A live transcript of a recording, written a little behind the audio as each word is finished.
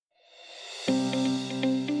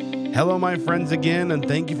Hello, my friends, again, and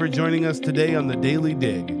thank you for joining us today on the Daily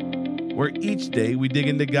Dig, where each day we dig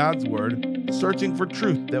into God's Word, searching for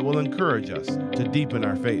truth that will encourage us to deepen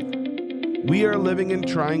our faith. We are living in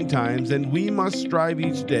trying times, and we must strive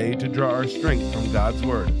each day to draw our strength from God's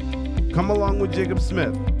Word. Come along with Jacob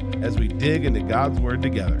Smith as we dig into God's Word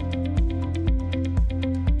together.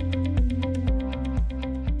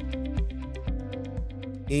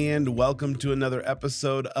 And welcome to another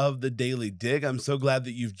episode of the Daily Dig. I'm so glad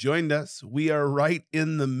that you've joined us. We are right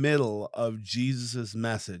in the middle of Jesus'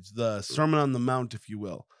 message, the Sermon on the Mount, if you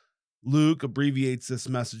will. Luke abbreviates this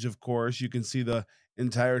message, of course. You can see the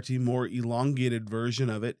entirety, more elongated version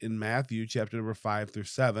of it in Matthew chapter number 5 through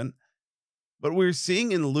 7. But we're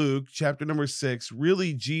seeing in Luke chapter number 6,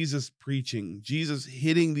 really Jesus preaching, Jesus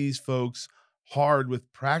hitting these folks hard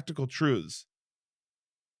with practical truths.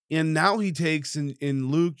 And now he takes in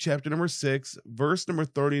Luke chapter number 6, verse number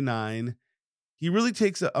 39, he really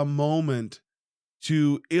takes a moment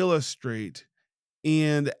to illustrate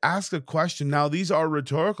and ask a question. Now, these are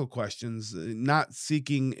rhetorical questions, not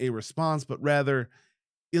seeking a response, but rather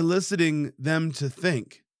eliciting them to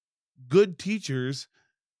think. Good teachers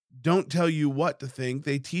don't tell you what to think,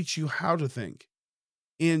 they teach you how to think.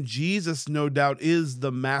 And Jesus, no doubt, is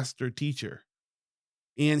the master teacher.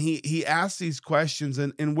 And he asks these questions,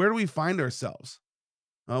 and where do we find ourselves?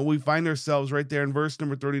 We find ourselves right there in verse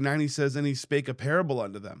number 39. He says, and he spake a parable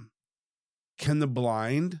unto them. Can the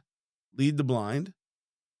blind lead the blind?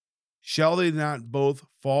 Shall they not both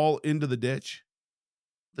fall into the ditch?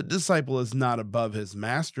 The disciple is not above his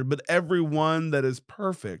master, but every one that is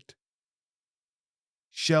perfect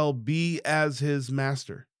shall be as his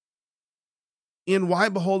master. And why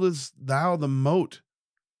beholdest thou the mote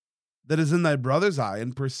that is in thy brother's eye,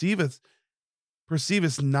 and perceivest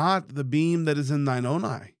not the beam that is in thine own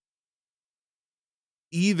eye?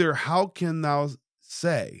 Either how can thou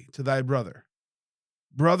say to thy brother,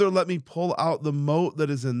 Brother, let me pull out the mote that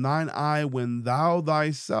is in thine eye, when thou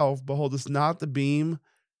thyself beholdest not the beam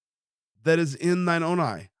that is in thine own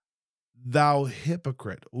eye? Thou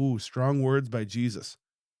hypocrite. Ooh, strong words by Jesus.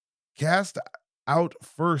 Cast out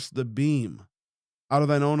first the beam out of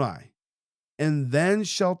thine own eye, and then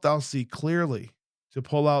shalt thou see clearly to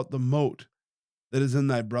pull out the mote that is in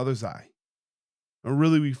thy brother's eye. And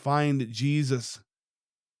really, we find Jesus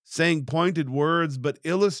saying pointed words, but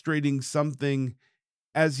illustrating something,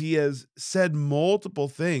 as he has said multiple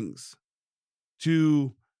things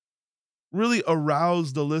to really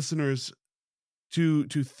arouse the listeners to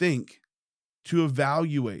think, to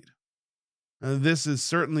evaluate. And this is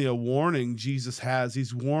certainly a warning Jesus has.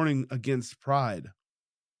 He's warning against pride.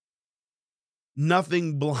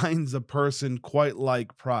 Nothing blinds a person quite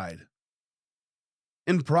like pride.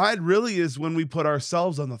 And pride really is when we put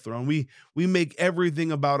ourselves on the throne. We make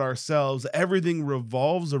everything about ourselves. Everything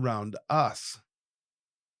revolves around us.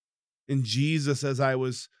 And Jesus, as I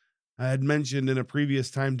had mentioned in a previous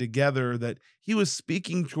time together, that he was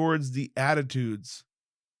speaking towards the attitudes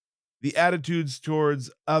towards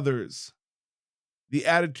others, the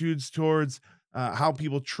attitudes towards how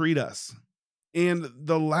people treat us. And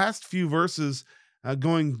the last few verses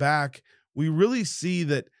going back, we really see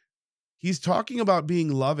that he's talking about being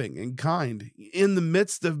loving and kind in the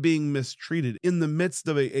midst of being mistreated, in the midst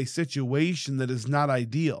of a situation that is not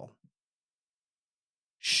ideal.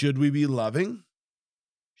 Should we be loving?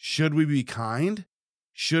 Should we be kind?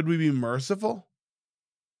 Should we be merciful?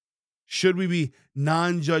 Should we be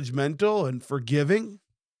non-judgmental and forgiving?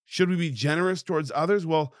 Should we be generous towards others?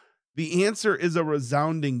 Well, the answer is a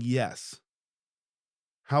resounding yes.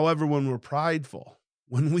 However, when we're prideful,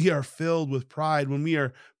 when we are filled with pride, when we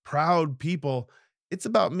are proud people, it's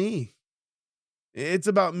about me. It's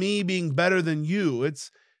about me being better than you. It's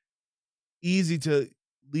easy to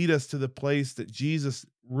lead us to the place that Jesus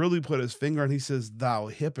really put his finger on. He says, thou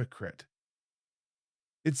hypocrite.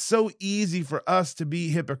 It's so easy for us to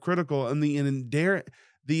be hypocritical, and the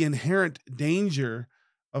inherent danger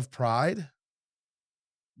of pride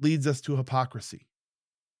leads us to hypocrisy.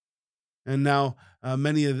 And now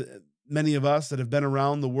many of us that have been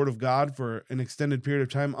around the Word of God for an extended period of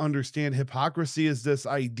time understand hypocrisy is this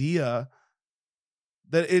idea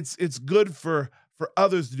that it's good for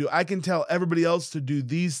others to do. I can tell everybody else to do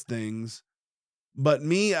these things, but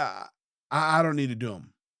me, I don't need to do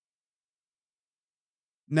them.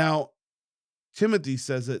 Now, Timothy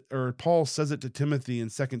says it, or Paul says it to Timothy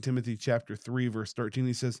in 2 Timothy chapter 3, verse 13.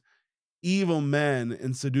 He says, evil men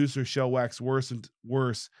and seducers shall wax worse and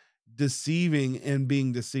worse, deceiving and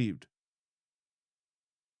being deceived.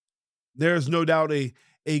 There's no doubt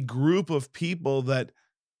a group of people that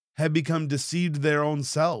have become deceived their own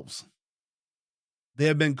selves. They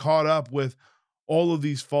have been caught up with all of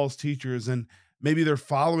these false teachers, and maybe they're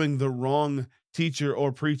following the wrong teacher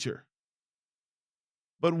or preacher.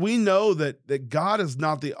 But we know that God is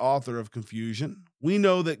not the author of confusion. We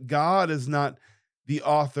know that God is not the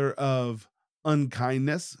author of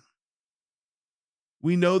unkindness.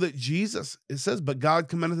 We know that Jesus, it says, but God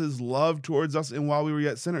commendeth his love towards us, and while we were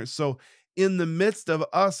yet sinners. So in the midst of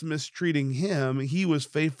us mistreating him, he was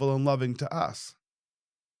faithful and loving to us.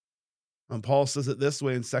 And Paul says it this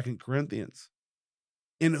way in 2 Corinthians: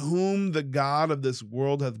 in whom the God of this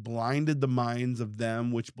world hath blinded the minds of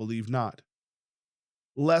them which believe not,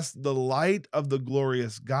 lest the light of the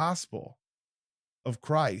glorious gospel of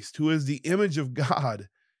Christ, who is the image of God,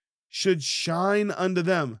 should shine unto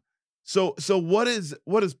them. So what is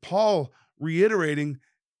Paul reiterating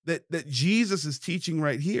that Jesus is teaching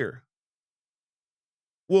right here?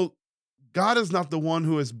 Well, God is not the one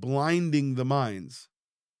who is blinding the minds.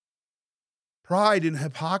 Pride and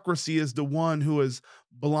hypocrisy is the one who is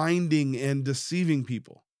blinding and deceiving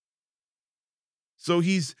people. So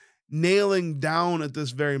he's nailing down at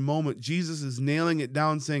this very moment. Jesus is nailing it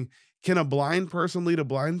down, saying, can a blind person lead a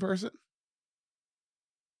blind person?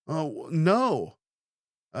 Oh, no.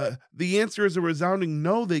 The answer is a resounding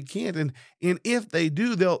no, they can't. And if they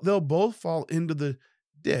do, they'll both fall into the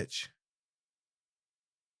ditch.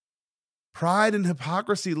 Pride and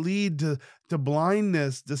hypocrisy lead to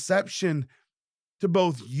blindness, deception to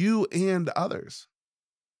both you and others.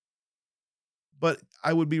 But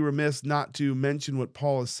I would be remiss not to mention what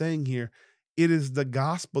Paul is saying here. It is the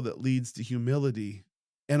gospel that leads to humility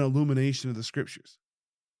and illumination of the scriptures.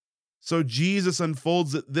 So Jesus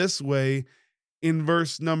unfolds it this way in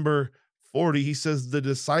verse number 40. He says, the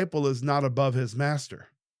disciple is not above his master,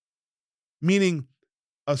 meaning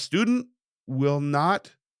a student will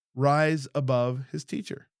not rise above his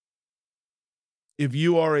teacher. If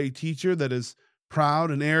you are a teacher that is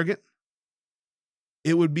proud and arrogant,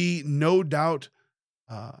 it would be no doubt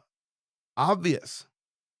obvious.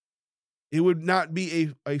 It would not be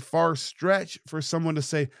a far stretch for someone to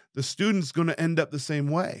say the student's going to end up the same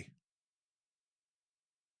way.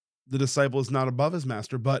 The disciple is not above his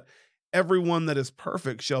master, but everyone that is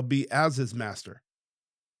perfect shall be as his master.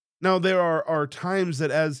 Now, there are times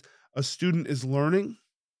that as a student is learning,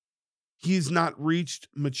 he's not reached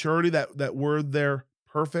maturity, that word there,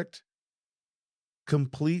 perfect,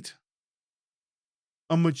 complete.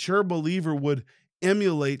 A mature believer would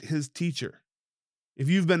emulate his teacher. If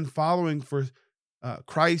you've been following for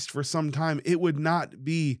Christ for some time, it would not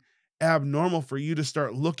be abnormal for you to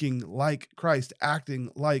start looking like Christ,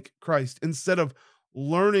 acting like Christ. Instead of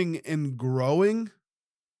learning and growing,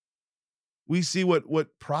 we see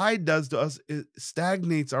what pride does to us. It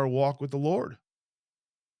stagnates our walk with the Lord.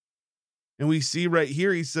 And we see right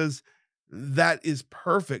here, he says, that is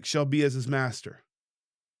perfect shall be as his master.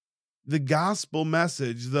 The gospel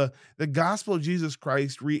message, the gospel of Jesus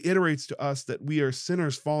Christ reiterates to us that we are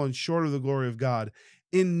sinners fallen short of the glory of God,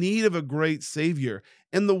 in need of a great savior.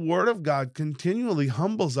 And the word of God continually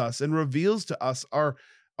humbles us and reveals to us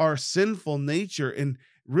our sinful nature and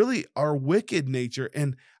really our wicked nature.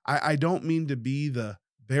 And I don't mean to be the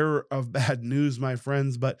bearer of bad news, my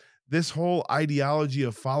friends, but this whole ideology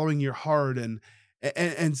of following your heart and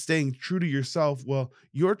staying true to yourself, well,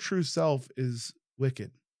 your true self is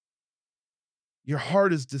wicked. Your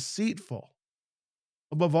heart is deceitful.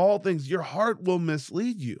 Above all things, your heart will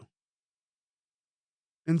mislead you.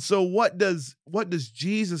 And so what does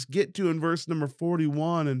Jesus get to in verse number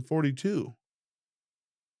 41 and 42?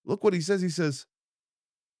 Look what he says. He says,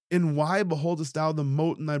 and why beholdest thou the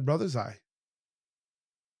mote in thy brother's eye?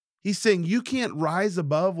 He's saying you can't rise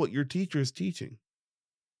above what your teacher is teaching.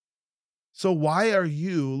 So why are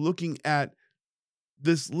you looking at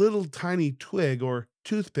this little tiny twig or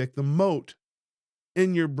toothpick, the mote,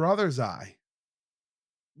 in your brother's eye,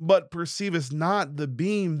 but perceivest not the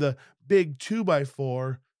beam, the big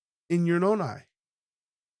 2x4 in your own eye?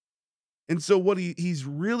 And so what he's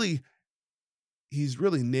really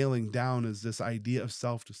nailing down is this idea of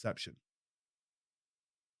self-deception.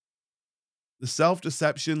 The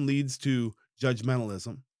self-deception leads to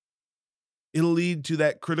judgmentalism. It'll lead to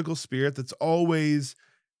that critical spirit that's always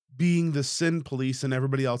being the sin police in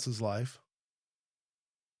everybody else's life.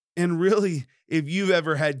 And really, if you've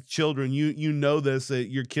ever had children, you know this, that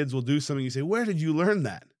your kids will do something, you say, where did you learn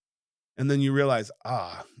that? And then you realize,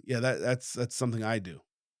 yeah, that's something I do.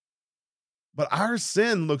 But our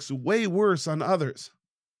sin looks way worse on others.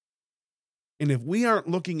 And if we aren't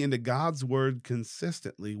looking into God's word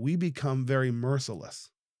consistently, we become very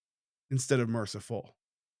merciless instead of merciful.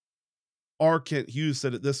 R. Kent Hughes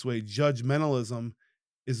said it this way: judgmentalism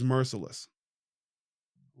is merciless.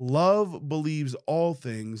 Love believes all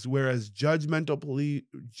things, whereas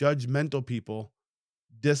judgmental people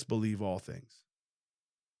disbelieve all things.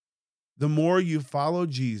 The more you follow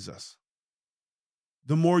Jesus,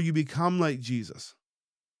 the more you become like Jesus.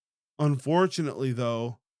 Unfortunately,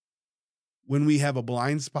 though, when we have a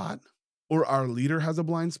blind spot or our leader has a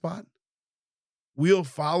blind spot, we'll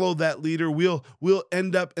follow that leader. We'll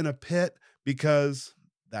end up in a pit because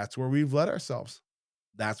that's where we've led ourselves.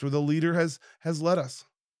 That's where the leader has led us.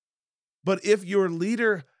 But if your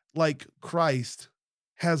leader, like Christ,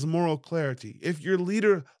 has moral clarity, if your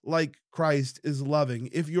leader, like Christ, is loving,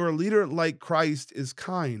 if your leader, like Christ, is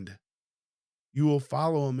kind, you will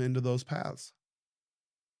follow him into those paths.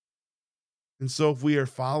 And so if we are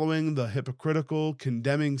following the hypocritical,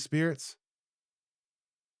 condemning spirits,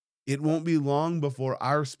 it won't be long before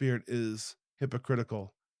our spirit is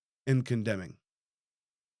hypocritical and condemning.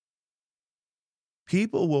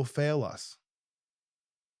 People will fail us,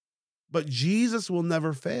 but Jesus will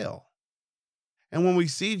never fail. And when we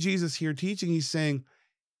see Jesus here teaching, he's saying,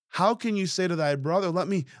 how can you say to thy brother, let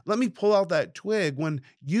me pull out that twig when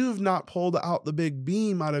you've not pulled out the big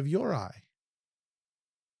beam out of your eye?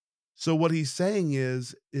 So what he's saying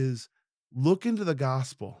is look into the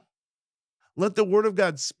gospel. Let the word of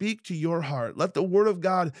God speak to your heart. Let the word of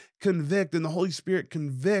God convict, and the Holy Spirit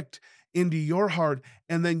convict into your heart,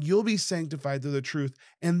 and then you'll be sanctified through the truth.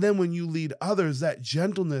 And then when you lead others, that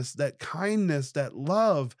gentleness, that kindness, that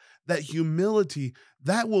love, that humility,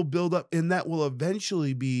 that will build up, and that will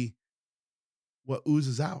eventually be what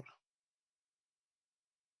oozes out.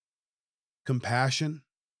 Compassion,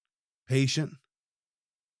 patient,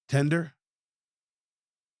 tender.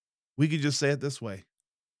 We could just say it this way: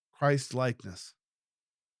 Christ-likeness.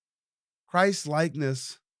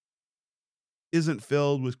 Christ-likeness isn't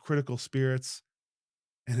filled with critical spirits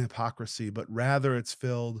and hypocrisy, but rather it's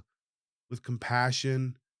filled with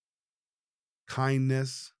compassion,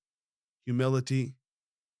 kindness, humility.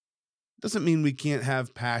 Doesn't mean we can't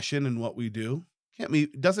have passion in what we do.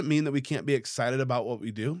 Doesn't mean that we can't be excited about what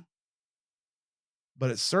we do. But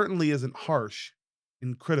it certainly isn't harsh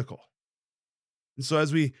and critical. And so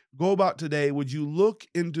as we go about today, would you look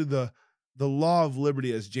into the law of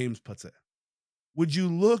liberty, as James puts it? Would you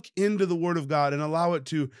look into the word of God and allow it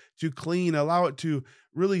to clean, allow it to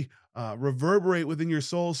really reverberate within your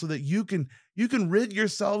soul, so that you can rid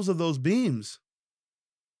yourselves of those beams,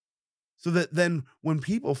 so that then when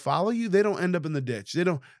people follow you, they don't end up in the ditch.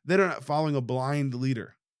 They're not following a blind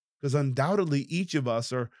leader, because undoubtedly each of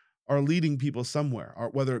us are leading people somewhere,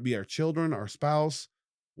 whether it be our children, our spouse,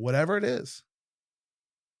 whatever it is.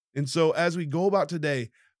 And so as we go about today,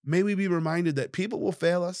 may we be reminded that people will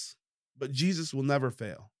fail us, but Jesus will never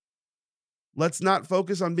fail. Let's not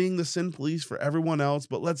focus on being the sin police for everyone else,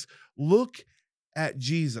 but let's look at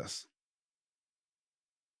Jesus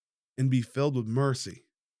and be filled with mercy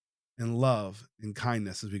and love and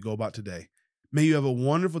kindness as we go about today. May you have a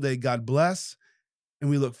wonderful day. God bless, and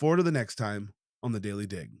we look forward to the next time on The Daily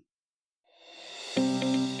Dig.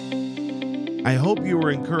 I hope you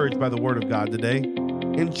were encouraged by the Word of God today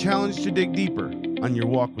and challenged to dig deeper on your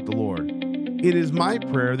walk with the Lord. It is my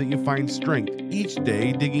prayer that you find strength each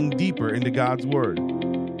day digging deeper into God's Word.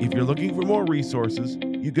 If you're looking for more resources,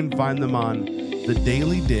 you can find them on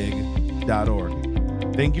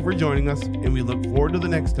thedailydig.org. Thank you for joining us, and we look forward to the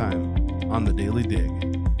next time on The Daily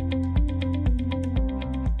Dig.